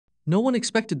No one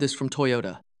expected this from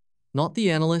Toyota. Not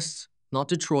the analysts, not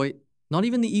Detroit, not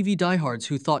even the EV diehards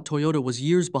who thought Toyota was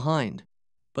years behind.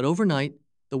 But overnight,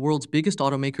 the world's biggest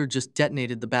automaker just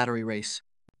detonated the battery race.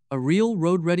 A real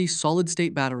road-ready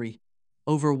solid-state battery.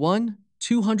 Over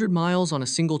 200 miles on a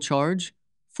single charge,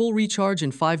 full recharge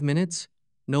in 5 minutes,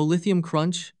 no lithium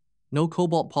crunch, no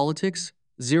cobalt politics,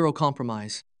 zero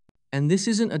compromise. And this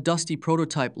isn't a dusty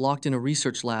prototype locked in a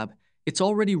research lab. It's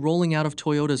already rolling out of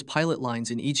Toyota's pilot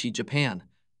lines in Aichi, Japan,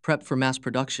 prepped for mass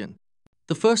production.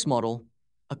 The first model,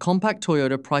 a compact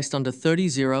Toyota priced under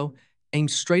 $30,000, aimed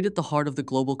straight at the heart of the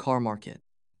global car market.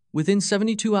 Within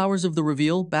 72 hours of the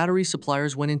reveal, battery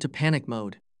suppliers went into panic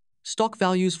mode. Stock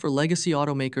values for legacy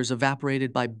automakers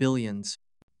evaporated by billions.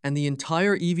 And the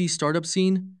entire EV startup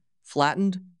scene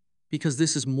flattened because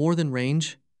this is more than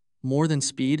range, more than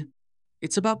speed.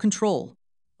 It's about control,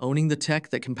 owning the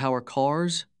tech that can power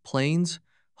cars, planes,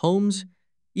 homes,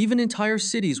 even entire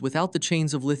cities without the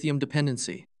chains of lithium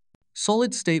dependency.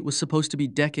 Solid state was supposed to be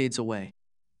decades away.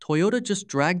 Toyota just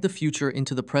dragged the future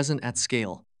into the present at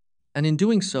scale. And in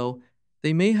doing so,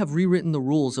 they may have rewritten the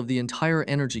rules of the entire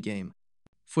energy game.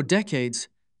 For decades,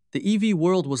 the EV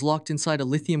world was locked inside a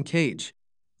lithium cage.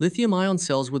 Lithium-ion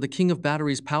cells were the king of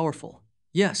batteries, powerful,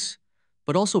 yes,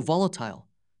 but also volatile,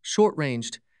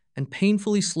 short-ranged, and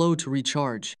painfully slow to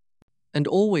recharge. And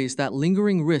always that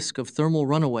lingering risk of thermal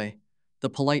runaway, the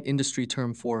polite industry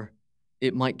term for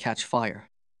it might catch fire.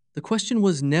 The question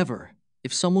was never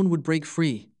if someone would break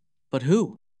free, but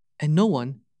who? And no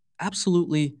one,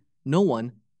 absolutely no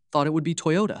one, thought it would be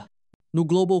Toyota. No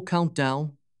global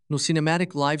countdown, no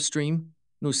cinematic live stream,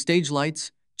 no stage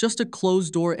lights, just a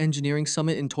closed-door engineering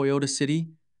summit in Toyota City,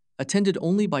 attended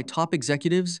only by top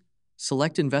executives,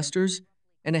 select investors,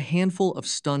 and a handful of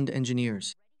stunned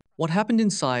engineers. What happened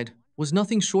inside was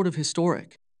nothing short of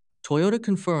historic. Toyota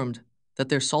confirmed that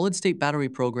their solid-state battery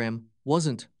program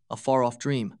wasn't a far-off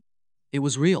dream. It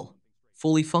was real,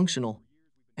 fully functional,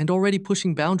 and already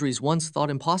pushing boundaries once thought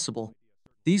impossible.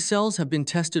 These cells have been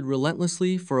tested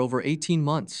relentlessly for over 18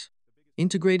 months,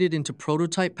 integrated into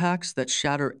prototype packs that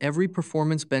shatter every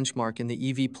performance benchmark in the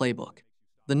EV playbook.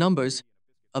 The numbers: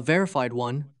 a verified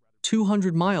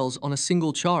 200 miles on a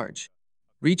single charge.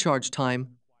 Recharge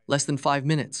time, less than 5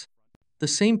 minutes. The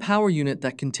same power unit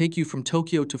that can take you from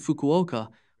Tokyo to Fukuoka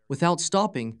without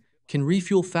stopping can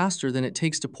refuel faster than it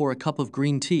takes to pour a cup of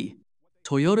green tea.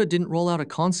 Toyota didn't roll out a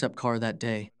concept car that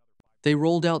day. They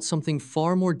rolled out something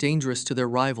far more dangerous to their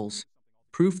rivals,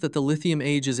 proof that the lithium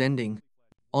age is ending.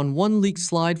 On one leaked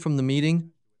slide from the meeting,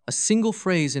 a single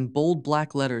phrase in bold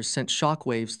black letters sent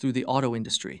shockwaves through the auto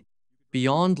industry.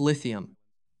 Beyond lithium.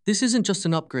 This isn't just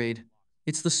an upgrade,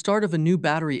 it's the start of a new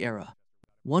battery era.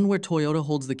 One where Toyota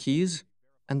holds the keys,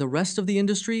 and the rest of the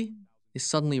industry is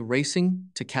suddenly racing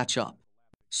to catch up.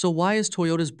 So why is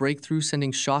Toyota's breakthrough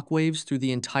sending shockwaves through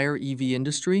the entire EV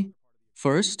industry?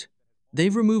 First,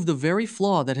 they've removed the very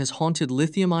flaw that has haunted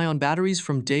lithium-ion batteries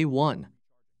from day one,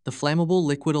 the flammable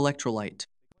liquid electrolyte.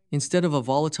 Instead of a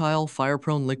volatile,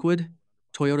 fire-prone liquid,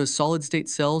 Toyota's solid-state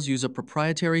cells use a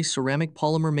proprietary ceramic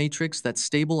polymer matrix that's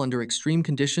stable under extreme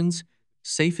conditions,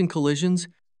 safe in collisions,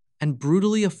 and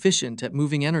brutally efficient at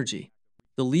moving energy.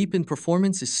 The leap in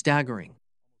performance is staggering.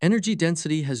 Energy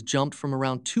density has jumped from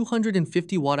around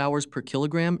 250 watt-hours per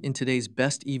kilogram in today's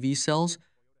best EV cells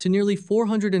to nearly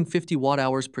 450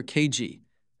 watt-hours per kg,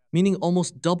 meaning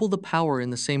almost double the power in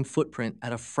the same footprint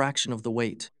at a fraction of the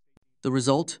weight. The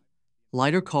result?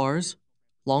 Lighter cars,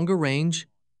 longer range,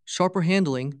 sharper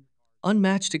handling,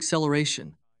 unmatched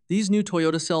acceleration. These new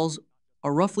Toyota cells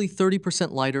are roughly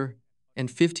 30% lighter and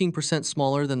 15%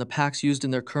 smaller than the packs used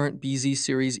in their current BZ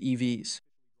series EVs.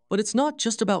 But it's not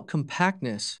just about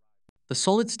compactness. The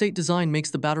solid-state design makes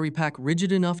the battery pack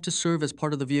rigid enough to serve as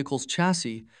part of the vehicle's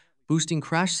chassis, boosting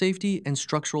crash safety and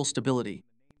structural stability.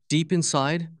 Deep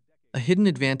inside, a hidden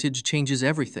advantage changes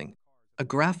everything. A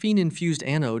graphene-infused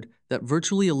anode that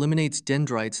virtually eliminates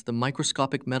dendrites, the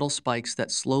microscopic metal spikes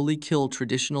that slowly kill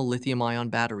traditional lithium-ion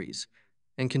batteries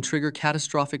and can trigger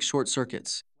catastrophic short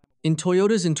circuits. In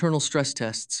Toyota's internal stress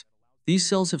tests, these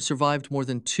cells have survived more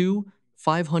than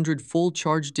 500 full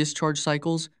charge-discharge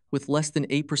cycles with less than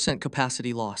 8%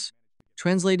 capacity loss.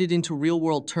 Translated into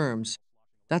real-world terms,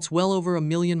 that's well over 1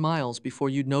 million miles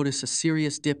before you'd notice a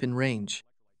serious dip in range.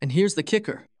 And here's the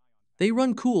kicker. They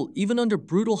run cool even under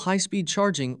brutal high-speed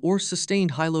charging or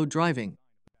sustained high-load driving.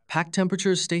 Pack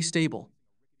temperatures stay stable,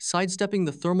 sidestepping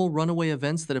the thermal runaway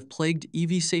events that have plagued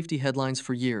EV safety headlines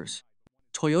for years.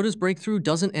 Toyota's breakthrough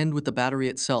doesn't end with the battery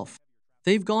itself.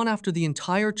 They've gone after the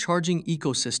entire charging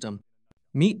ecosystem.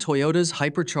 Meet Toyota's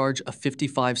Hypercharge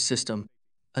A55 system.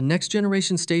 A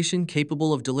next-generation station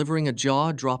capable of delivering a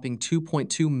jaw-dropping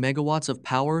 2.2 megawatts of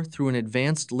power through an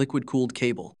advanced liquid-cooled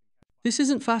cable. This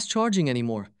isn't fast charging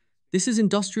anymore. This is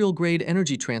industrial-grade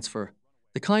energy transfer,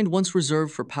 the kind once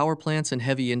reserved for power plants and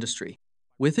heavy industry.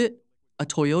 With it, a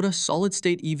Toyota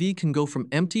solid-state EV can go from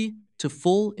empty to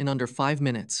full in under 5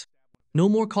 minutes. No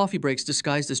more coffee breaks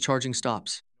disguised as charging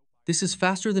stops. This is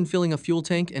faster than filling a fuel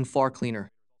tank and far cleaner.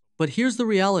 But here's the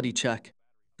reality check.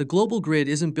 The global grid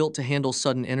isn't built to handle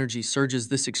sudden energy surges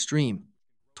this extreme.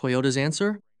 Toyota's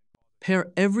answer?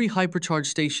 Pair every hypercharge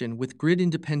station with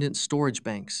grid-independent storage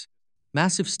banks.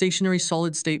 Massive stationary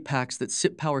solid-state packs that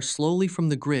sip power slowly from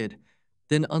the grid,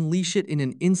 then unleash it in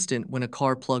an instant when a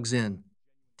car plugs in.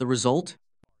 The result?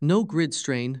 No grid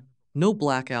strain, no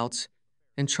blackouts,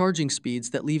 and charging speeds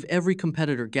that leave every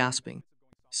competitor gasping.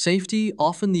 Safety,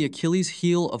 often the Achilles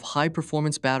heel of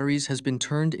high-performance batteries, has been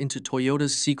turned into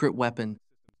Toyota's secret weapon.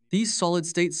 These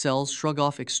solid-state cells shrug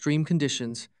off extreme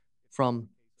conditions, from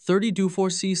 30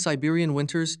 degrees Siberian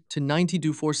winters to 90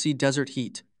 degrees desert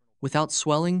heat, without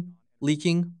swelling,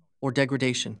 leaking, or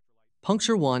degradation.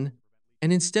 Puncture 1,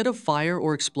 and instead of fire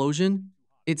or explosion,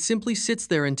 it simply sits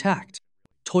there intact.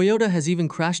 Toyota has even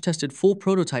crash-tested full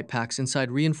prototype packs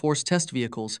inside reinforced test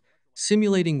vehicles,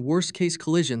 simulating worst-case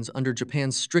collisions under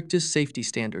Japan's strictest safety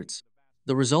standards.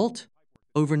 The result?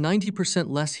 Over 90%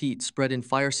 less heat spread in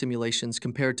fire simulations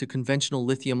compared to conventional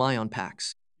lithium-ion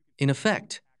packs. In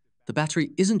effect, the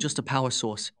battery isn't just a power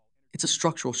source, it's a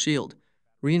structural shield,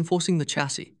 reinforcing the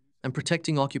chassis and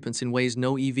protecting occupants in ways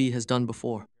no EV has done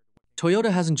before.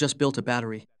 Toyota hasn't just built a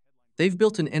battery. They've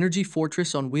built an energy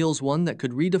fortress on wheels, one that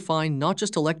could redefine not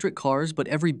just electric cars but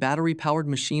every battery-powered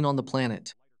machine on the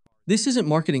planet. This isn't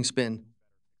marketing spin.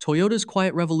 Toyota's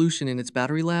quiet revolution in its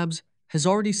battery labs has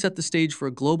already set the stage for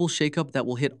a global shakeup that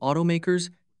will hit automakers,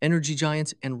 energy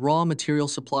giants, and raw material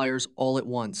suppliers all at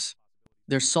once.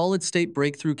 Their solid-state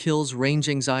breakthrough kills range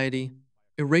anxiety,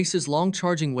 erases long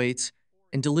charging waits,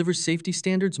 and delivers safety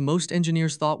standards most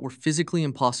engineers thought were physically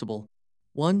impossible.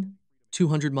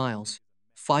 200 miles,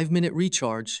 5-minute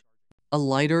recharge, a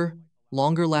lighter,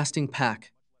 longer-lasting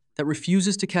pack that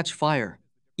refuses to catch fire,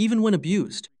 even when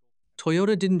abused.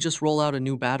 Toyota didn't just roll out a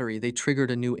new battery, they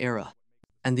triggered a new era.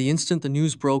 And the instant the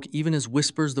news broke, even as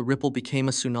whispers, the ripple became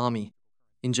a tsunami.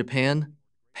 In Japan,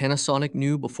 Panasonic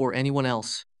knew before anyone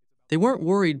else. They weren't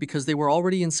worried because they were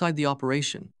already inside the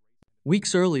operation.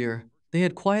 Weeks earlier, they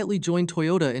had quietly joined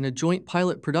Toyota in a joint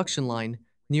pilot production line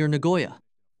near Nagoya.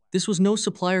 This was no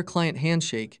supplier-client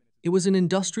handshake, it was an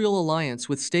industrial alliance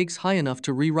with stakes high enough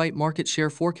to rewrite market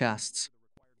share forecasts.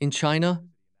 In China,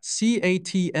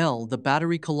 CATL, the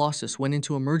battery colossus, went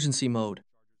into emergency mode.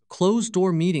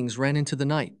 Closed-door meetings ran into the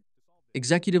night.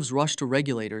 Executives rushed to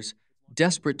regulators,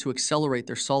 desperate to accelerate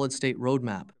their solid-state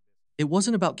roadmap. It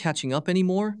wasn't about catching up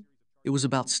anymore, it was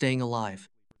about staying alive.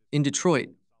 In Detroit,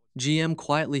 GM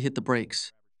quietly hit the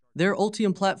brakes. Their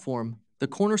Ultium platform, the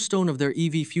cornerstone of their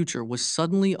EV future, was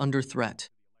suddenly under threat.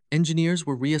 Engineers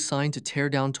were reassigned to tear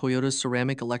down Toyota's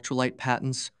ceramic electrolyte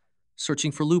patents,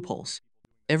 searching for loopholes.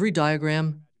 Every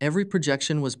diagram, every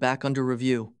projection was back under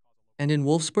review. And in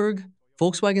Wolfsburg,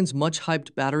 Volkswagen's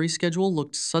much-hyped battery schedule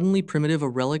looked suddenly primitive, a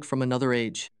relic from another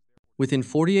age. Within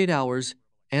 48 hours,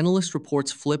 analyst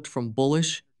reports flipped from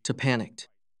bullish to panicked.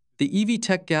 The EV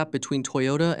tech gap between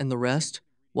Toyota and the rest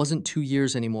wasn't 2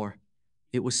 years anymore.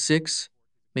 It was 6,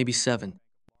 maybe 7.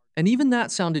 And even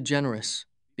that sounded generous,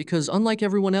 because unlike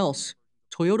everyone else,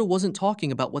 Toyota wasn't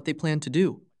talking about what they planned to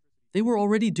do. They were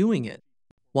already doing it.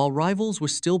 While rivals were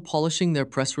still polishing their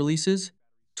press releases,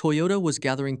 Toyota was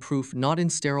gathering proof, not in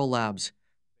sterile labs,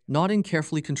 not in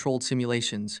carefully controlled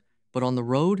simulations, but on the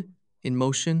road, in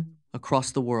motion,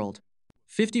 across the world.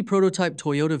 50 prototype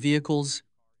Toyota vehicles,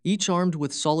 each armed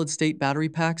with solid-state battery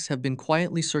packs, have been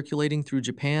quietly circulating through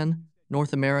Japan,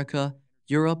 North America,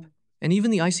 Europe, and even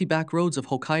the icy back roads of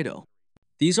Hokkaido.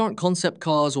 These aren't concept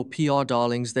cars or PR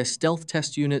darlings, they're stealth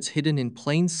test units hidden in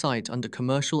plain sight under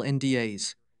commercial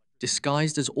NDAs,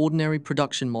 disguised as ordinary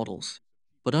production models.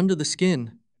 But under the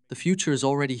skin, the future is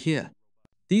already here.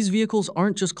 These vehicles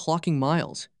aren't just clocking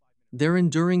miles. They're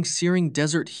enduring searing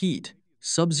desert heat,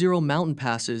 sub-zero mountain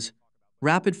passes,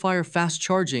 rapid-fire fast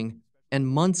charging, and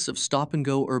months of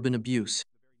stop-and-go urban abuse.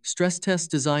 Stress tests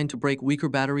designed to break weaker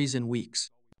batteries in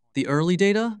weeks. The early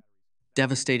data?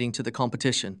 Devastating to the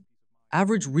competition.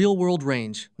 Average real-world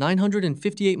range,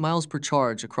 958 miles per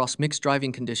charge across mixed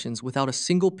driving conditions without a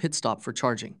single pit stop for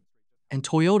charging. And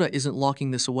Toyota isn't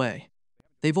locking this away.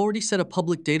 They've already set a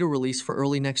public data release for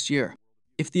early next year.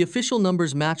 If the official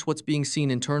numbers match what's being seen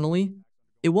internally,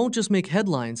 it won't just make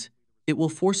headlines, it will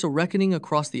force a reckoning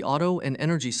across the auto and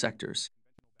energy sectors.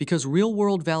 Because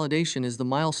real-world validation is the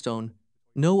milestone,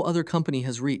 no other company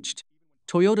has reached.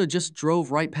 Toyota just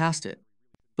drove right past it.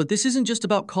 But this isn't just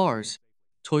about cars.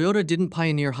 Toyota didn't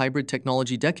pioneer hybrid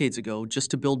technology decades ago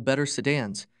just to build better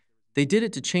sedans. They did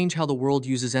it to change how the world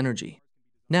uses energy.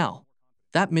 Now,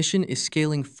 that mission is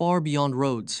scaling far beyond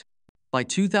roads. By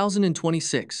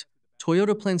 2026,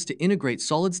 Toyota plans to integrate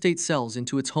solid-state cells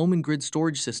into its home and grid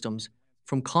storage systems,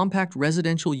 from compact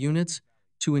residential units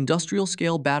to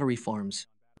industrial-scale battery farms.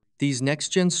 These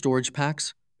next-gen storage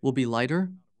packs will be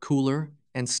lighter, cooler,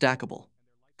 and stackable,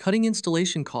 cutting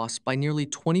installation costs by nearly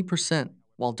 20%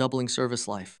 while doubling service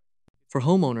life. For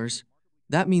homeowners,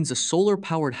 that means a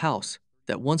solar-powered house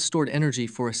that once stored energy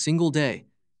for a single day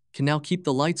can now keep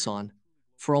the lights on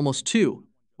for almost two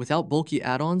without bulky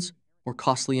add-ons or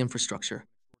costly infrastructure.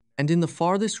 And in the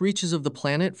farthest reaches of the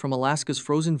planet, from Alaska's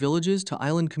frozen villages to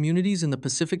island communities in the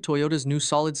Pacific, Toyota's new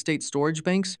solid-state storage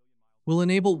banks will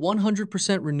enable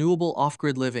 100% renewable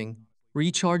off-grid living,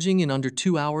 recharging in under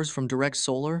 2 hours from direct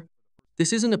solar.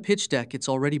 This isn't a pitch deck, it's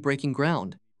already breaking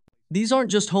ground. These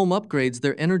aren't just home upgrades,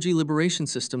 they're energy liberation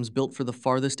systems built for the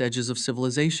farthest edges of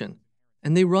civilization.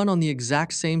 And they run on the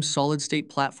exact same solid-state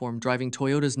platform driving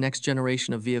Toyota's next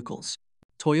generation of vehicles.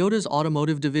 Toyota's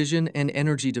automotive division and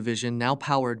energy division now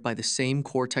powered by the same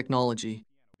core technology.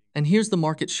 And here's the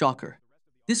market shocker.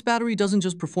 This battery doesn't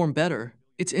just perform better,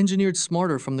 it's engineered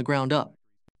smarter from the ground up.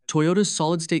 Toyota's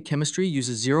solid-state chemistry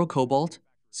uses zero cobalt,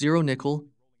 zero nickel,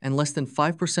 and less than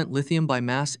 5% lithium by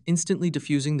mass, instantly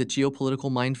diffusing the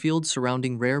geopolitical minefield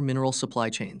surrounding rare mineral supply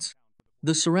chains.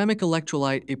 The ceramic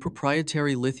electrolyte, a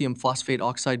proprietary lithium phosphate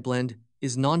oxide blend,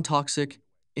 is non-toxic,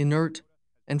 inert,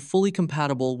 and fully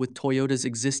compatible with Toyota's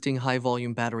existing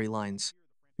high-volume battery lines.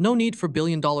 No need for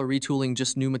billion-dollar retooling,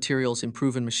 just new materials and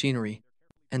proven machinery.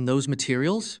 And those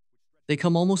materials? They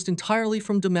come almost entirely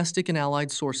from domestic and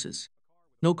allied sources.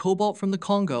 No cobalt from the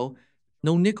Congo,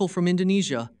 no nickel from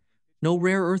Indonesia, no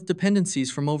rare earth dependencies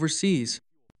from overseas.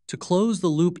 To close the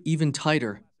loop even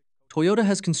tighter, Toyota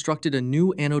has constructed a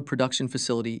new anode production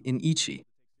facility in Aichi.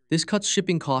 This cuts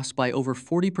shipping costs by over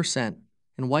 40%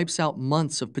 and wipes out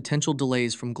months of potential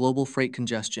delays from global freight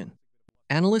congestion.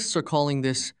 Analysts are calling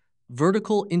this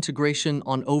vertical integration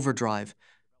on overdrive,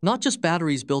 not just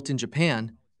batteries built in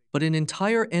Japan, but an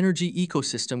entire energy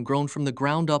ecosystem grown from the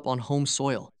ground up on home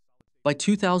soil. By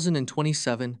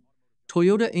 2027,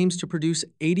 Toyota aims to produce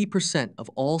 80% of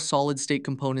all solid-state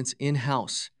components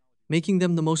in-house, making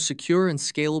them the most secure and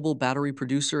scalable battery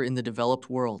producer in the developed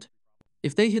world.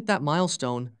 If they hit that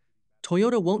milestone,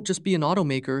 Toyota won't just be an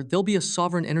automaker, they'll be a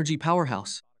sovereign energy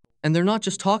powerhouse. And they're not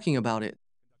just talking about it.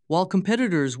 While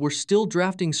competitors were still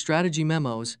drafting strategy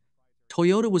memos,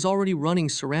 Toyota was already running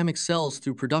ceramic cells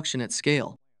through production at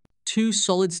scale. 2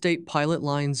 solid-state pilot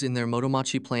lines in their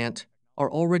Motomachi plant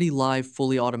are already live,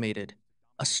 fully automated,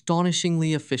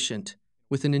 astonishingly efficient,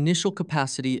 with an initial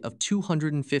capacity of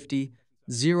 250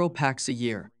 zero packs a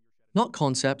year. Not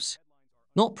concepts,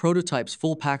 not prototypes,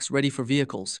 full packs ready for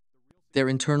vehicles. Their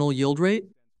internal yield rate?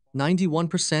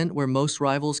 91%, where most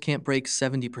rivals can't break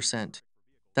 70%.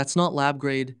 That's not lab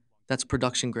grade, that's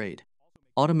production grade.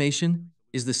 Automation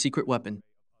is the secret weapon.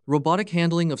 Robotic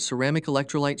handling of ceramic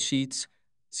electrolyte sheets,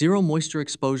 zero moisture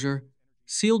exposure,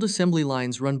 sealed assembly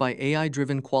lines run by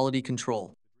AI-driven quality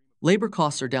control. Labor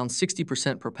costs are down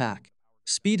 60% per pack.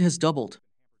 Speed has doubled.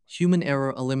 Human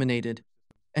error eliminated.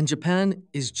 And Japan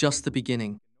is just the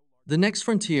beginning. The next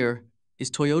frontier is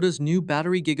Toyota's new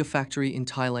battery gigafactory in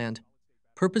Thailand,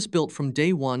 purpose-built from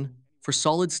day one for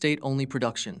solid-state only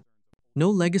production. No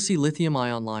legacy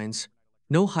lithium-ion lines,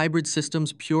 no hybrid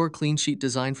systems, pure clean sheet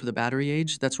design for the battery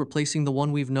age that's replacing the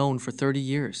one we've known for 30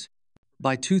 years.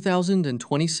 By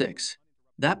 2026,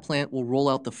 that plant will roll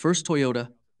out the first Toyota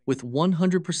with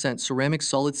 100% ceramic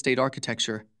solid-state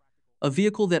architecture, a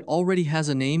vehicle that already has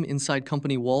a name inside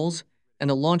company walls and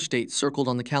a launch date circled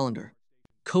on the calendar.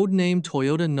 Codenamed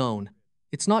Toyota Known,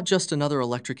 it's not just another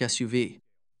electric SUV.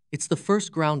 It's the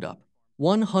first ground-up,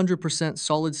 100%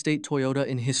 solid-state Toyota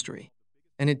in history.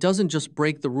 And it doesn't just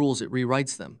break the rules, it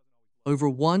rewrites them.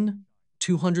 Over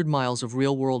 200 miles of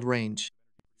real-world range,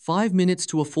 5 minutes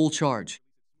to a full charge,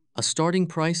 a starting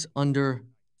price under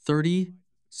 30.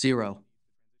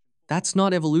 That's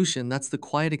not evolution, that's the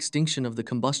quiet extinction of the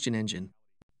combustion engine.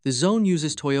 The Zone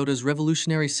uses Toyota's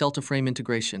revolutionary cell-to-frame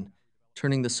integration,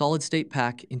 turning the solid-state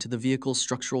pack into the vehicle's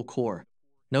structural core.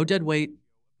 No dead weight,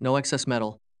 no excess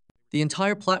metal. The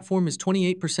entire platform is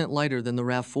 28% lighter than the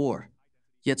RAV4,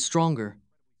 yet stronger,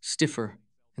 stiffer,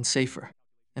 and safer.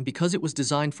 And because it was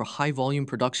designed for high-volume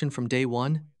production from day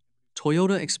one,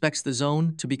 Toyota expects the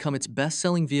Zone to become its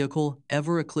best-selling vehicle,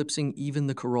 ever eclipsing even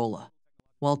the Corolla.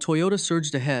 While Toyota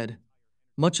surged ahead,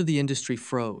 much of the industry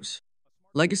froze.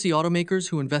 Legacy automakers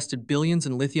who invested billions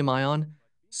in lithium-ion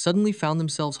suddenly found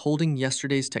themselves holding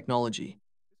yesterday's technology.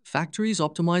 Factories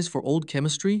optimized for old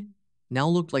chemistry now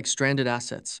looked like stranded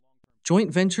assets.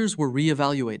 Joint ventures were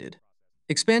re-evaluated.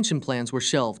 Expansion plans were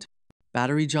shelved.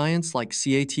 Battery giants like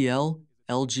CATL,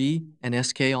 LG, and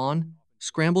SK On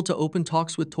scrambled to open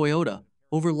talks with Toyota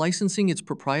over licensing its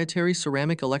proprietary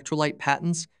ceramic electrolyte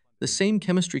patents, the same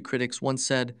chemistry critics once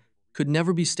said could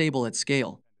never be stable at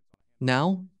scale.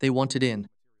 Now, they wanted in.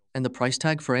 And the price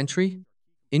tag for entry?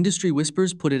 Industry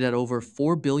whispers put it at over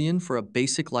 $4 billion for a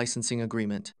basic licensing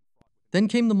agreement. Then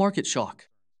came the market shock.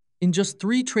 In just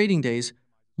 3 trading days,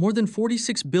 more than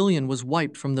 $46 billion was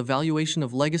wiped from the valuation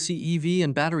of legacy EV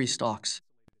and battery stocks.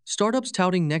 Startups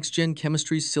touting next-gen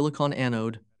chemistries silicon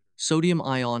anode, sodium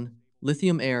ion,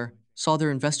 lithium air saw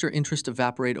their investor interest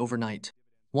evaporate overnight.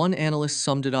 One analyst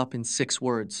summed it up in 6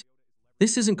 words.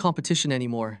 This isn't competition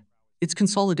anymore. It's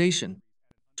consolidation.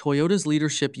 Toyota's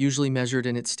leadership, usually measured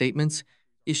in its statements,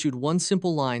 issued one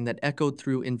simple line that echoed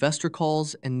through investor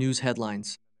calls and news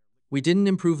headlines. We didn't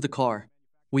improve the car.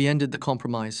 We ended the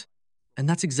compromise. And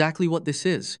that's exactly what this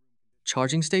is.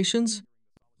 Charging stations?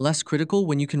 Less critical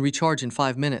when you can recharge in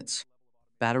 5 minutes.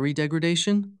 Battery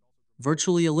degradation?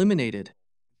 Virtually eliminated.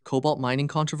 Cobalt mining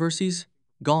controversies?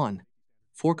 Gone.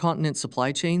 4-continent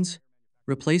supply chains?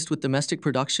 Replaced with domestic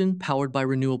production powered by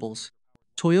renewables.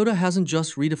 Toyota hasn't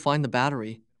just redefined the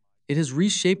battery, it has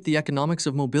reshaped the economics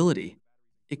of mobility.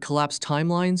 It collapsed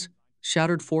timelines,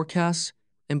 shattered forecasts,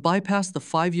 and bypassed the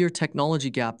 5-year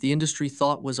technology gap the industry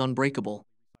thought was unbreakable.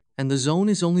 And the zone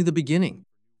is only the beginning.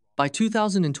 By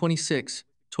 2026,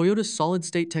 Toyota's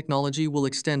solid-state technology will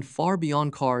extend far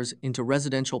beyond cars into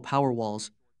residential power walls,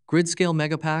 grid-scale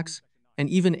megapacks, and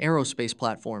even aerospace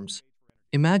platforms.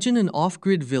 Imagine an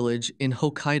off-grid village in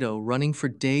Hokkaido running for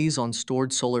days on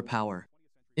stored solar power.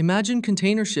 Imagine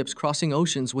container ships crossing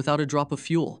oceans without a drop of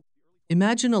fuel.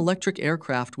 Imagine electric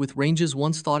aircraft with ranges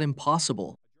once thought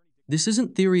impossible. This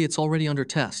isn't theory, it's already under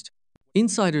test.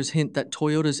 Insiders hint that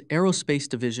Toyota's aerospace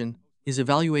division is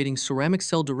evaluating ceramic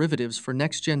cell derivatives for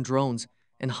next-gen drones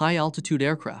and high-altitude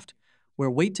aircraft, where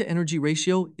weight-to-energy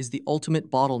ratio is the ultimate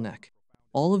bottleneck.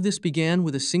 All of this began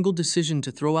with a single decision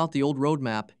to throw out the old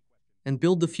roadmap and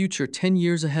build the future 10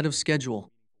 years ahead of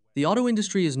schedule. The auto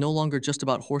industry is no longer just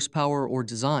about horsepower or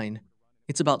design,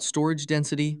 it's about storage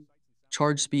density,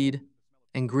 charge speed,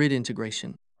 and grid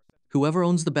integration. Whoever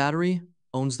owns the battery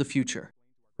owns the future.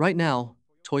 Right now,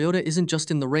 Toyota isn't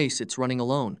just in the race, it's running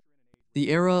alone. The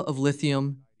era of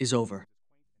lithium is over.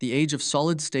 The age of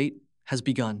solid state has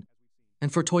begun.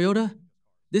 And for Toyota,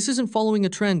 this isn't following a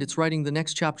trend, it's writing the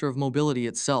next chapter of mobility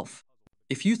itself.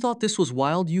 If you thought this was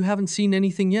wild, you haven't seen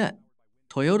anything yet.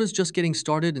 Toyota's just getting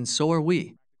started, and so are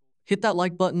we. Hit that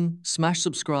like button, smash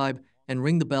subscribe, and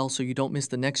ring the bell so you don't miss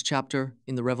the next chapter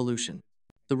in the revolution.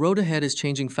 The road ahead is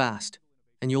changing fast,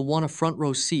 and you'll want a front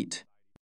row seat.